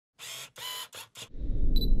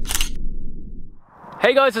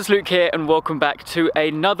Hey guys, it's Luke here and welcome back to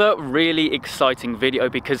another really exciting video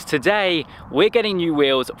because today we're getting new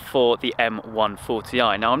wheels for the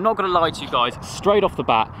M140i. Now I'm not going to lie to you guys, straight off the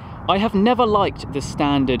bat, I have never liked the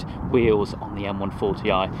standard wheels on the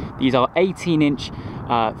M140i. These are 18-inch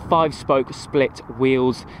 5-spoke split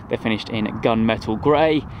wheels. They're finished in gunmetal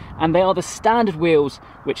grey and they are the standard wheels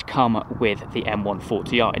which come with the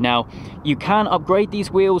M140i. Now you can upgrade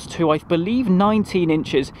these wheels to, I believe, 19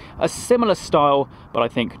 inches, a similar style, but I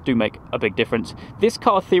think do make a big difference. This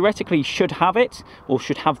car theoretically should have it, or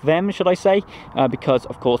should have them, should I say, because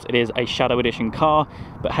of course it is a Shadow Edition car,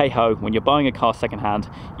 but hey ho, when you're buying a car secondhand,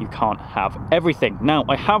 you can't have everything. Now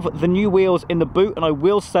I have the new wheels in the boot, and I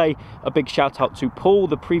will say a big shout out to Paul,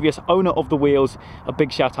 the previous owner of the wheels. A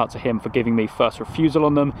big shout out to him for giving me first refusal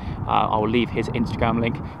on them. I'll leave his Instagram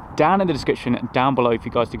link down in the description down below for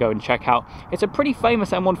you guys to go and check out. It's a pretty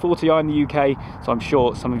famous M140i in the UK, so I'm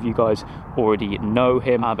sure some of you guys already know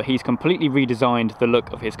him, but he's completely redesigned the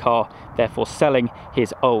look of his car, therefore selling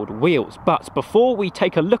his old wheels. But before we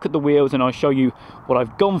take a look at the wheels and I show you what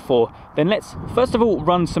I've gone for, then let's first of all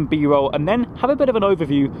run some B-roll and then have a bit of an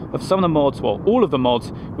overview of some of the mods, well, all of the mods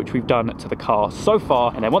which we've done to the car so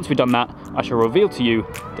far, and then once we've done that, I shall reveal to you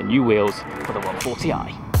the new wheels for the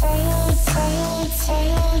 140i.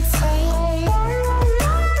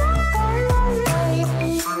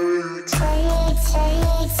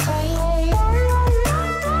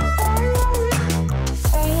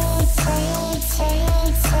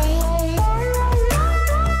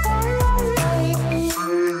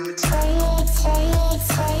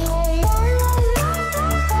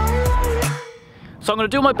 So I'm going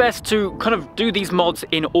to do my best to kind of do these mods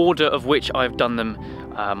in order of which I've done them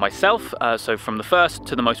myself, so from the first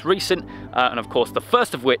to the most recent, and of course the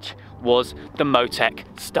first of which was the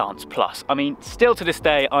Motec Stance Plus. I mean, still to this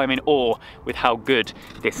day, I'm in awe with how good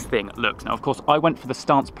this thing looks. Now, of course, I went for the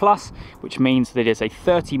Stance Plus, which means that it is a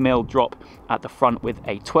 30mm drop at the front with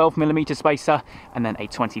a 12mm spacer, and then a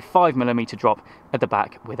 25mm drop at the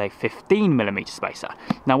back with a 15mm spacer.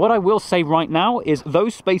 Now, what I will say right now is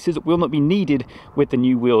those spacers will not be needed with the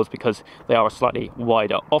new wheels because they are a slightly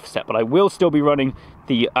wider offset, but I will still be running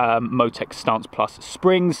the Motec Stance Plus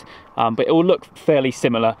springs, but it will look fairly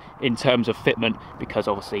similar in terms of fitment because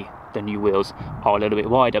obviously the new wheels are a little bit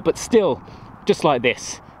wider. But still, just like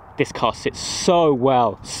this car sits so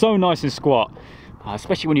well, so nice and squat,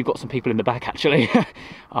 especially when you've got some people in the back actually.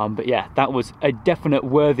 But yeah, that was a definite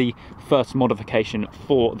worthy first modification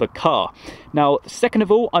for the car. Now, second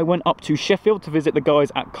of all, I went up to Sheffield to visit the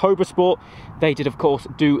guys at Cobra Sport. They did, of course,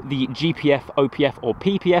 do the GPF, OPF or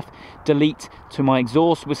PPF delete to my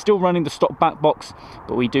exhaust. We're still running the stock back box,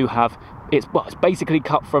 but we do have, it's basically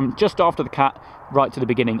cut from just after the cat right to the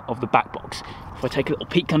beginning of the back box. If I take a little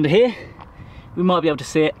peek under here, we might be able to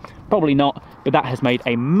see it, probably not, but that has made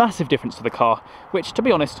a massive difference to the car, which, to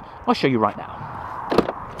be honest, I'll show you right now.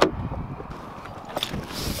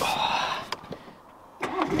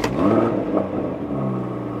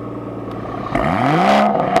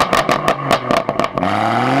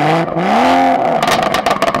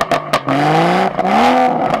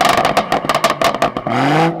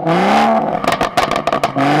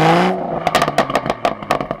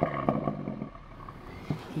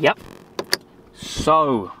 Yep.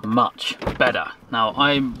 So much better. Now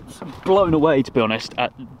I'm blown away, to be honest,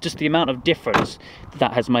 at just the amount of difference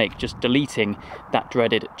that has made just deleting that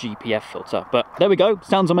dreaded GPF filter. But there we go,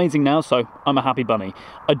 sounds amazing now, so I'm a happy bunny.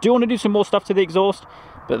 I do want to do some more stuff to the exhaust,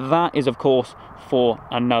 but that is of course for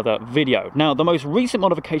another video. Now, the most recent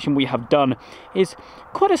modification we have done is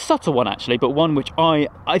quite a subtle one actually, but one which I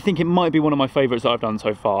think it might be one of my favorites that I've done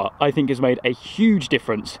so far. I think has made a huge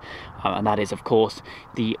difference, and that is of course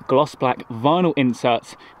the gloss black vinyl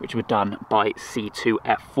inserts which were done by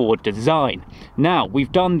C2F4 Design. Now,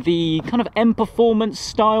 we've done the kind of M Performance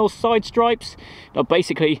style side stripes. Now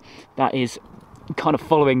basically that is kind of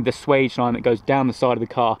following the swage line that goes down the side of the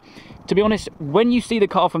car. To be honest, when you see the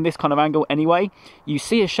car from this kind of angle anyway, you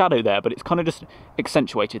see a shadow there, but it's kind of just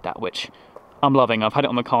accentuated that, which I'm loving. I've had it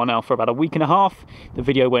on the car now for about a week and a half. The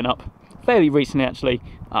video went up fairly recently actually,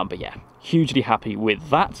 but yeah, hugely happy with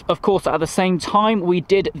that. Of course, at the same time, we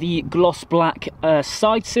did the gloss black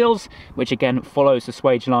side sills, which again follows the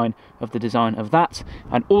swage line of the design of that.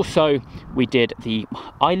 And also we did the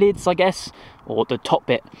eyelids, I guess, or the top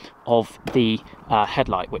bit of the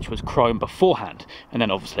headlight, which was chrome beforehand. And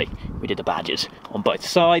then obviously we did the badges on both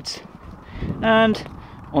sides and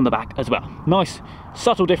on the back as well. Nice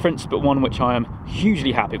subtle difference, but one which I am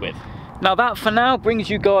hugely happy with. Now that for now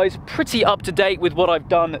brings you guys pretty up to date with what I've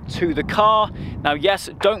done to the car. Now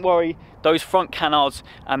yes, don't worry, those front canards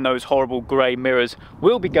and those horrible grey mirrors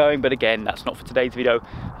will be going, but again, that's not for today's video.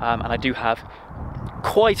 And I do have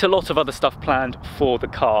quite a lot of other stuff planned for the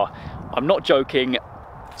car. I'm not joking,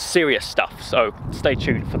 serious stuff, so stay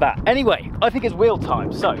tuned for that. Anyway, I think it's wheel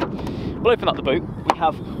time, so we'll open up the boot. We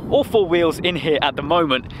have all 4 wheels in here at the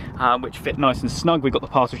moment, which fit nice and snug. We've got the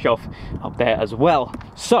parcel shelf up there as well.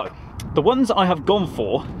 So the ones I have gone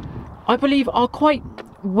for, I believe, are quite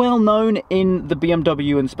well known in the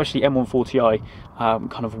BMW and especially M140i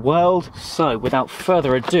kind of world. So without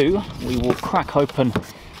further ado, we will crack open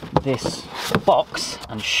this box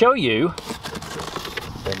and show you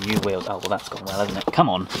the new wheels. Oh, well, that's gone well, hasn't it? Come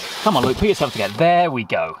on, Luke, put yourself together. There we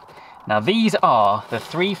go. Now these are the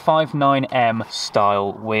 359M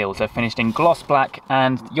style wheels. They're finished in gloss black,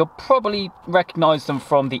 and you'll probably recognise them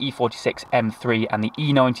from the E46 M3 and the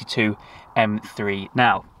E92 M3.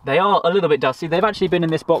 Now, they are a little bit dusty. They've actually been in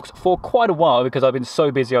this box for quite a while because I've been so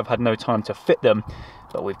busy I've had no time to fit them,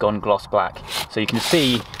 but we've gone gloss black. So you can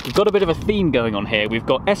see we've got a bit of a theme going on here. We've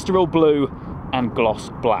got Estoril blue and gloss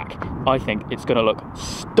black. I think it's going to look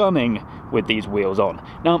stunning with these wheels on.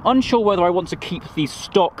 Now I'm unsure whether I want to keep these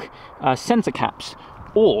stock centre caps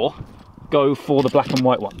or go for the black and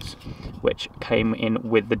white ones, which came in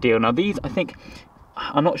with the deal. Now these, I think,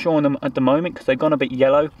 I'm not sure on them at the moment because they've gone a bit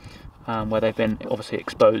yellow, where they've been obviously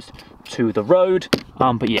exposed to the road.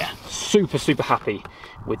 But yeah, super happy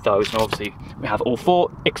with those. And obviously we have all 4.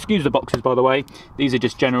 Excuse the boxes, by the way. These are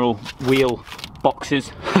just general wheel boxes,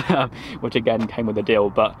 which again came with a deal.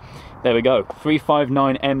 But there we go,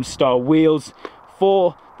 359M style wheels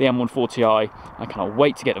for the M140i. I cannot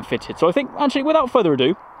wait to get them fitted. So I think, actually, without further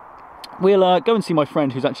ado, we'll go and see my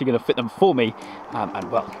friend who's actually going to fit them for me,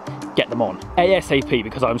 and well, get them on ASAP,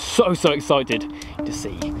 because I'm so excited to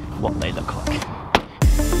see what they look like.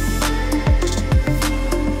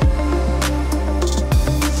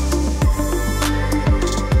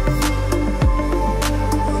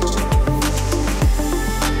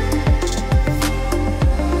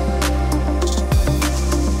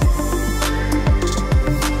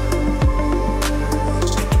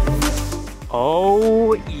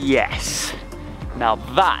 Oh yes, now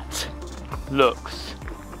that looks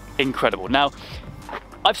incredible. Now,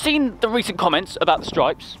 I've seen the recent comments about the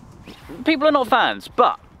stripes. People are not fans,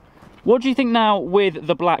 but what do you think now with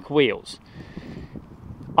the black wheels?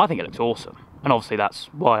 I think it looks awesome, and obviously that's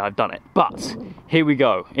why I've done it. But here we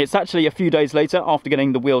go. It's actually a few days later after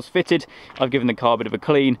getting the wheels fitted. I've given the car a bit of a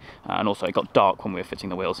clean, and also it got dark when we were fitting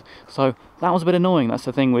the wheels. So that was a bit annoying. That's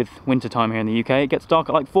the thing with winter time here in the UK. It gets dark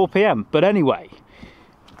at like 4 PM. But anyway,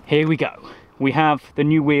 here we go. We have the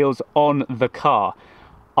new wheels on the car.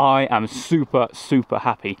 I am super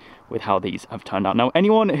happy with how these have turned out. Now,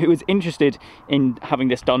 anyone who is interested in having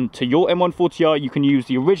this done to your M140i, you can use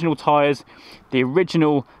the original tyres, the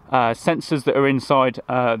original sensors that are inside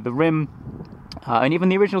the rim, and even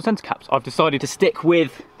the original centre caps. I've decided to stick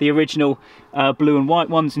with the original blue and white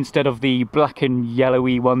ones instead of the black and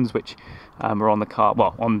yellowy ones, which are on the car,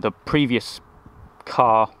 well, on the previous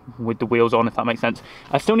car with the wheels on, if that makes sense.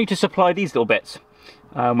 I still need to supply these little bits,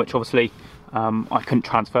 which obviously I couldn't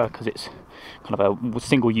transfer because it's kind of a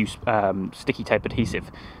single-use sticky tape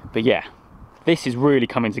adhesive. But yeah, this is really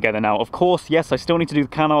coming together now. Of course, yes, I still need to do the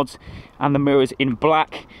canards and the mirrors in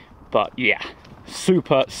black, but yeah,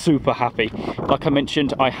 super happy. Like I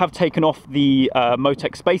mentioned, I have taken off the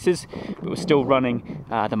Motec spacers, but we're still running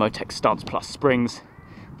the Motec Stance Plus springs.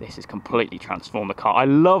 This has completely transformed the car. I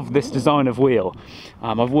love this design of wheel.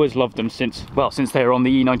 I've always loved them since, well, since they were on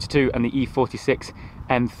the E92 and the E46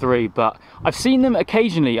 M3, but I've seen them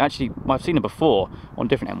occasionally. Actually, I've seen them before on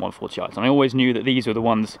different M140i's, and I always knew that these were the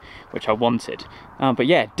ones which I wanted. But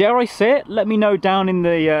yeah, dare I say it? Let me know down in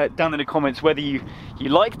the comments whether you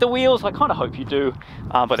like the wheels. I kind of hope you do,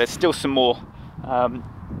 but there's still some more,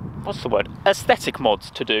 what's the word, aesthetic mods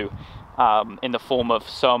to do in the form of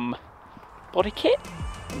some body kit.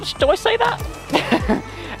 Do I say that?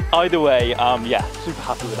 Either way, yeah, super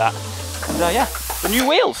happy with that. And yeah, the new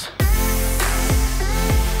wheels.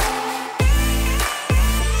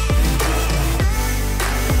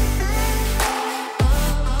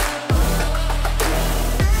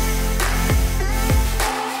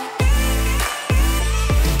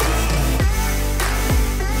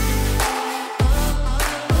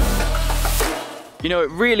 You know,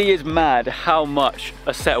 it really is mad how much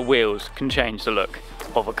a set of wheels can change the look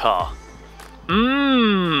of a car.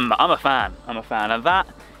 I'm a fan, and that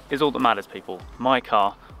is all that matters, people. My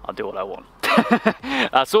car, I'll do what I want.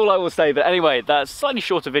 That's all I will say. But anyway, that's a slightly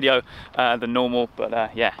shorter video than normal,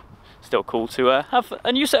 but yeah, still cool to have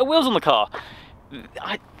a new set of wheels on the car.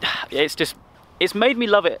 It's made me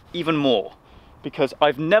love it even more, because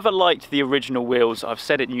I've never liked the original wheels. I've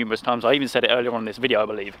said it numerous times. I even said it earlier on in this video, I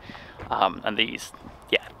believe. And these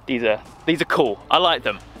are cool. I like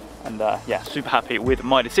them. And yeah, super happy with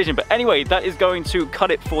my decision. But anyway, that is going to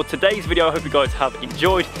cut it for today's video. I hope you guys have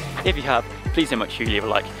enjoyed. If you have, please make sure you leave a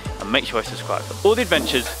like and make sure you subscribe for all the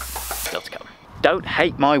adventures still to come. Don't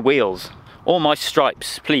hate my wheels or my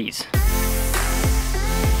stripes, please.